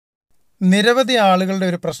നിരവധി ആളുകളുടെ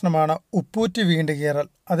ഒരു പ്രശ്നമാണ് ഉപ്പൂറ്റി വീണ്ടുകീറൽ,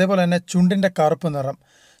 അതേപോലെ തന്നെ ചുണ്ടിൻ്റെ കറുപ്പ് നിറം,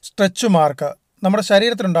 സ്ട്രെച്ച് മാർക്ക്, നമ്മുടെ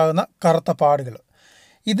ശരീരത്തിലുണ്ടാകുന്ന കറുത്ത പാടുകൾ.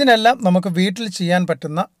 ഇതിനെല്ലാം നമുക്ക് വീട്ടിൽ ചെയ്യാൻ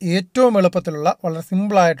പറ്റുന്ന ഏറ്റവും എളുപ്പത്തിലുള്ള വളരെ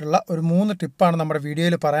സിമ്പിളായിട്ടുള്ള ഒരു 3 ടിപ്പാണ് നമ്മുടെ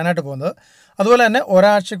വീഡിയോയിൽ പറയാനായിട്ട് പോകുന്നത്. അതുപോലെ തന്നെ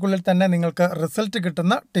ഒരാഴ്ചക്കുള്ളിൽ തന്നെ നിങ്ങൾക്ക് റിസൾട്ട്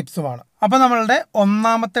കിട്ടുന്ന ടിപ്സുമാണ്. അപ്പോൾ നമ്മളുടെ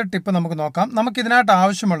ഒന്നാമത്തെ ടിപ്പ് നമുക്ക് നോക്കാം. നമുക്കിതിനായിട്ട്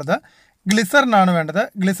ആവശ്യമുള്ളത് ഗ്ലിസറിനാണ് വേണ്ടത്.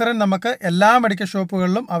 ഗ്ലിസറിൻ നമുക്ക് എല്ലാ മെഡിക്കൽ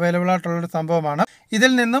ഷോപ്പുകളിലും അവൈലബിൾ ആയിട്ടുള്ളൊരു സംഭവമാണ്.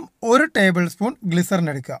 ഇതിൽ നിന്നും 1 ടേബിൾ സ്പൂൺ ഗ്ലിസറിൻ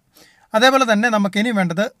എടുക്കുക. അതേപോലെ തന്നെ നമുക്കിനി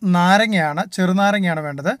വേണ്ടത് നാരങ്ങയാണ്, ചെറുനാരങ്ങയാണ്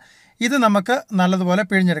വേണ്ടത്. ഇത് നമുക്ക് നല്ലതുപോലെ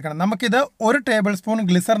പിഴിഞ്ഞെടുക്കണം. നമുക്കിത് 1 ടേബിൾ സ്പൂൺ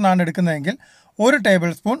ഗ്ലിസറിനാണ് എടുക്കുന്നതെങ്കിൽ 1 ടേബിൾ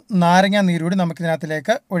സ്പൂൺ നാരങ്ങ നീരൂടി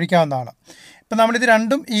നമുക്കിതിനകത്തിലേക്ക് ഒഴിക്കാവുന്നതാണ്. ഇപ്പം നമ്മളിത്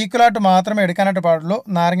രണ്ടും ഈക്വലായിട്ട് മാത്രമേ എടുക്കാനായിട്ട് പാടുള്ളൂ.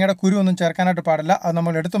 നാരങ്ങയുടെ കുരു ഒന്നും ചേർക്കാനായിട്ട് പാടില്ല, അത്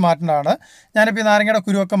നമ്മൾ എടുത്തു മാറ്റേണ്ടതാണ്. ഞാനിപ്പോൾ ഈ നാരങ്ങയുടെ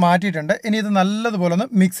കുരുവൊക്കെ മാറ്റിയിട്ടുണ്ട്. ഇനി ഇത് നല്ലതുപോലെ ഒന്ന്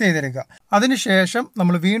മിക്സ് ചെയ്തെടുക്കുക. അതിനുശേഷം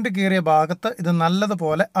നമ്മൾ വീണ്ടും കീറിയ ഭാഗത്ത് ഇത്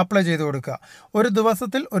നല്ലതുപോലെ അപ്ലൈ ചെയ്ത് കൊടുക്കുക. ഒരു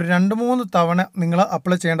ദിവസത്തിൽ ഒരു 2-3 തവണ നിങ്ങൾ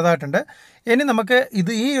അപ്ലൈ ചെയ്യേണ്ടതായിട്ടുണ്ട്. ഇനി നമുക്ക്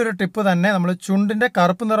ഈ ഒരു ടിപ്പ് തന്നെ നമ്മൾ ചുണ്ടിൻ്റെ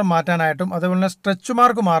കറുപ്പ് നിറം മാറ്റാനായിട്ടും അതേപോലെ തന്നെ സ്ട്രെച്ച്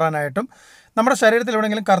മാർക്ക് മാറാനായിട്ടും നമ്മുടെ ശരീരത്തിൽ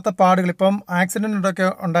എവിടെയെങ്കിലും കറുത്ത പാടുകൾ, ഇപ്പം ആക്സിഡൻറ്റൊക്കെ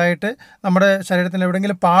ഉണ്ടായിട്ട് നമ്മുടെ ശരീരത്തിൽ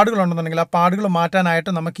എവിടെയെങ്കിലും പാടുകളുണ്ടെന്നുണ്ടെങ്കിൽ ആ പാടുകൾ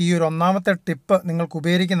മാറ്റാനായിട്ട് നമുക്ക് ഈ ഒരു ഒന്നാമത്തെ ടിപ്പ് നിങ്ങൾക്ക്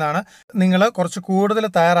ഉപകരിക്കുന്നതാണ്. നിങ്ങൾ കുറച്ച് കൂടുതൽ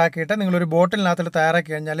തയ്യാറാക്കിയിട്ട് നിങ്ങളൊരു ബോട്ടിലിനകത്തിൽ തയ്യാറാക്കി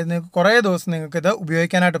കഴിഞ്ഞാൽ നിങ്ങൾക്ക് കുറേ ദിവസം നിങ്ങൾക്കിത്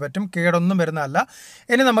ഉപയോഗിക്കാനായിട്ട് പറ്റും, കേടൊന്നും വരുന്നതല്ല.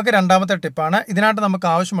 ഇനി നമുക്ക് രണ്ടാമത്തെ ടിപ്പാണ്. ഇതിനായിട്ട് നമുക്ക്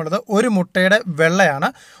ആവശ്യമുള്ളത് 1 മുട്ടയുടെ വെള്ളയാണ്.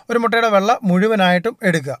 1 മുട്ടയുടെ വെള്ള മുഴുവനായിട്ടും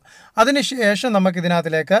എടുക്കുക. അതിനുശേഷം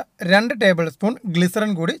നമുക്കിതിനകത്തിലേക്ക് 2 ടേബിൾ സ്പൂൺ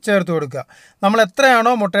ഗ്ലിസറിൻ കൂടി ചേർത്ത് കൊടുക്കുക. നമ്മൾ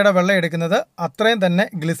എത്രയാണോ മുട്ടയുടെ വെള്ളം എടുക്കുന്നത് അത്രയും തന്നെ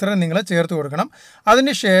ഗ്ലിസറിൻ നിങ്ങൾ ചേർത്ത് കൊടുക്കണം.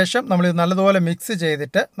 അതിനുശേഷം നമ്മളിത് നല്ലതുപോലെ മിക്സ്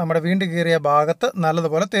ചെയ്തിട്ട് നമ്മുടെ വീണ്ടും കീറിയ ഭാഗത്ത്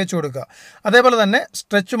നല്ലതുപോലെ തേച്ച് കൊടുക്കുക. അതേപോലെ തന്നെ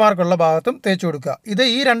സ്ട്രെച്ച് മാർക്കുള്ള ഭാഗത്തും തേച്ച് കൊടുക്കുക. ഇത്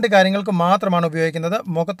ഈ 2 കാര്യങ്ങൾക്ക് മാത്രമാണ് ഉപയോഗിക്കുന്നത്.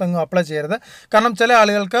 മുഖത്തൊന്നും അപ്ലൈ ചെയ്യരുത്. കാരണം ചില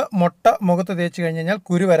ആളുകൾക്ക് മുട്ട മുഖത്ത് തേച്ച് കഴിഞ്ഞ് കഴിഞ്ഞാൽ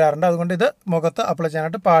കുരു വരാറുണ്ട്. അതുകൊണ്ട് ഇത് മുഖത്ത് അപ്ലൈ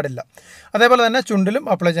ചെയ്യാനായിട്ട് പാടില്ല. അതേപോലെ തന്നെ ചുണ്ടിലും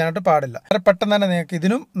അപ്ലൈ ചെയ്യാനായിട്ട് പാടില്ല. പെട്ടെന്ന് തന്നെ നിങ്ങൾക്ക്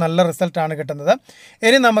ഇതിനും നല്ല റിസൾട്ടാണ് കിട്ടുന്നത്.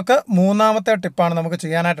 ഇനി നമുക്ക് മൂന്നാമത്തെ ടിപ്പാണ് നമുക്ക്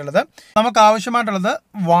ചെയ്യാനായിട്ടുള്ളത്. നമുക്ക് ആവശ്യമായിട്ടുള്ളത്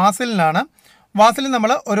വാസലിനാണ്. വാസലിൻ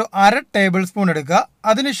നമ്മൾ ഒരു 1/2 ടേബിൾ സ്പൂൺ എടുക്കുക.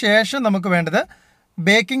 അതിനുശേഷം നമുക്ക് വേണ്ടത്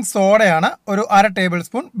ബേക്കിംഗ് സോഡയാണ്. ഒരു 1/2 ടേബിൾ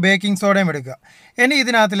സ്പൂൺ ബേക്കിംഗ് സോഡയും എടുക്കുക. ഇനി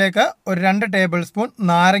ഇതിനകത്തിലേക്ക് ഒരു 2 ടേബിൾ സ്പൂൺ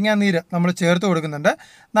നാരങ്ങാ നീര് നമ്മൾ ചേർത്ത് കൊടുക്കുന്നുണ്ട്.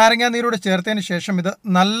 നാരങ്ങാ നീരോട് ചേർത്തതിന് ശേഷം ഇത്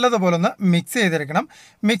നല്ലതുപോലെ ഒന്ന് മിക്സ് ചെയ്തെടുക്കണം.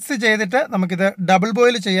 മിക്സ് ചെയ്തിട്ട് നമുക്കിത് ഡബിൾ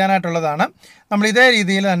ബോയിൽ ചെയ്യാനായിട്ടുള്ളതാണ്. നമ്മൾ ഇതേ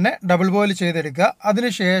രീതിയിൽ തന്നെ ഡബിൾ ബോയിൽ ചെയ്തെടുക്കുക.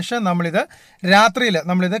 അതിനുശേഷം നമ്മളിത് രാത്രിയിൽ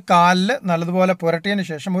നമ്മളിത് കാലിൽ നല്ലതുപോലെ പുരട്ടിയതിന്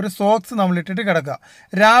ശേഷം ഒരു സോക്സ് നമ്മളിട്ടിട്ട് കിടക്കുക.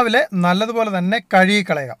 രാവിലെ നല്ലതുപോലെ തന്നെ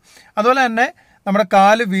കഴുകിക്കളയുക. അതുപോലെ തന്നെ നമ്മുടെ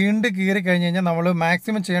കാല് വീണ്ടും കീറി കഴിഞ്ഞ് കഴിഞ്ഞാൽ നമ്മൾ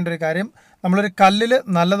മാക്സിമം ചെയ്യേണ്ട ഒരു കാര്യം, നമ്മളൊരു കല്ലിൽ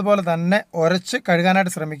നല്ലതുപോലെ തന്നെ ഉരച്ച്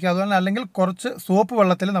കഴുകാനായിട്ട് ശ്രമിക്കുക. അതുപോലെ അല്ലെങ്കിൽ കുറച്ച് സോപ്പ്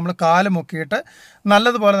വെള്ളത്തിൽ നമ്മൾ കാല് മുക്കിയിട്ട്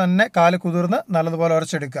നല്ലതുപോലെ തന്നെ കാല് കുതിർന്ന് നല്ലതുപോലെ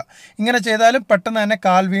ഉരച്ചെടുക്കുക. ഇങ്ങനെ ചെയ്താലും പെട്ടെന്ന് തന്നെ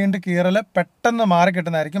കാൽ വീണ്ടും കീറൽ പെട്ടെന്ന് മാറി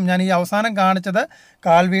കിട്ടുന്നതായിരിക്കും. ഞാൻ ഈ അവസാനം കാണിച്ചത്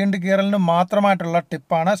കാൽ വീണ്ടും കീറലിന് മാത്രമായിട്ടുള്ള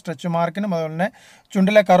ടിപ്പാണ്. സ്ട്രെച്ച് മാർക്കിനും അതുപോലെ തന്നെ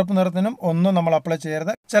ചുണ്ടിലെ കറുപ്പ് നിറത്തിനും ഒന്നും നമ്മൾ അപ്ലൈ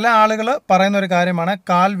ചെയ്യരുത്. ചില ആളുകൾ പറയുന്ന ഒരു കാര്യമാണ്,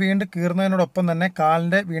 കാൽ വീണ്ടും കീറുന്നതിനോടൊപ്പം തന്നെ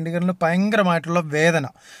കാലിൻ്റെ വീണ്ടും കീറലിന് ഭയങ്കരമായിട്ടുള്ള വേദന.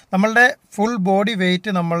 നമ്മളുടെ ഫുൾ ബോഡി വെയിറ്റ്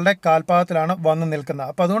നമ്മളുടെ കാൽപാദത്തിലാണ് വന്ന് നിൽക്കുന്നത്.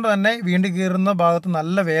 അപ്പോൾ അതുകൊണ്ട് തന്നെ വീണ്ടും കീറുന്ന ഭാഗത്ത്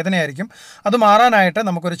നല്ല വേദനയായിരിക്കും. അത് മാറാനായിട്ട്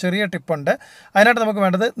നമുക്കൊരു ചെറിയ ടിപ്പുണ്ട്. അതിനായിട്ട് നമുക്ക്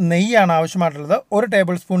വേണ്ടത് നെയ്യാണ് ആവശ്യമായിട്ടുള്ളത്. 1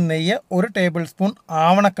 ടേബിൾ സ്പൂൺ നെയ്യ്, 1 ടേബിൾ സ്പൂൺ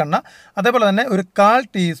ആവണക്കെണ്ണ, അതേപോലെ തന്നെ ഒരു 1/4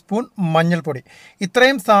 ടീസ്പൂൺ മഞ്ഞൾപ്പൊടി.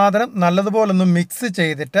 ഇത്രയും സാധനം നല്ലതുപോലെ ഒന്ന് മിക്സ്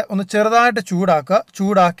ചെയ്തിട്ട് ഒന്ന് ചെറുതായിട്ട് ചൂടാക്കുക.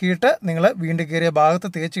 ചൂടാക്കിയിട്ട് നിങ്ങൾ വീണ്ടും കീറിയ ഭാഗത്ത്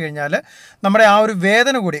തേച്ച് കഴിഞ്ഞാൽ നമ്മുടെ ആ ഒരു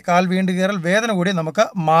വേദന കൂടി, കാൽ വീണ്ടും കീറൽ വേദന കൂടി നമുക്ക്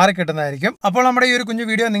മാറിക്കിട്ടുന്നതായിരിക്കും. അപ്പോൾ നമ്മുടെ ഈ ഒരു കുഞ്ഞു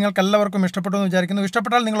വീഡിയോ നിങ്ങൾക്ക് എല്ലാവർക്കും ഇഷ്ടപ്പെട്ടു എന്ന് വിചാരിക്കുന്നു.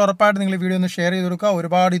 ഇഷ്ടപ്പെട്ടാൽ നിങ്ങൾ ഉറപ്പായിട്ട് നിങ്ങൾ ഈ വീഡിയോ ഒന്ന് ഷെയർ ചെയ്ത് കൊടുക്കുക.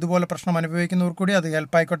 ഒരുപാട് ഇതുപോലെ പ്രശ്നം അനുഭവിക്കുന്നവർ കൂടി അത്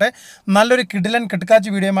ഹെൽപ്പ് ആയിക്കോട്ടെ. നല്ലൊരു കിടിലൻ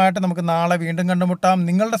കിടക്കാച്ചി വീഡിയോ ആയിട്ട് നമുക്ക് നാളെ വീണ്ടും കണ്ടുമുട്ടാം.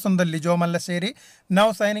 നിങ്ങളുടെ സ്വന്തം Lijo Mallassery, now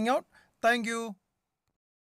signing out. Thank you.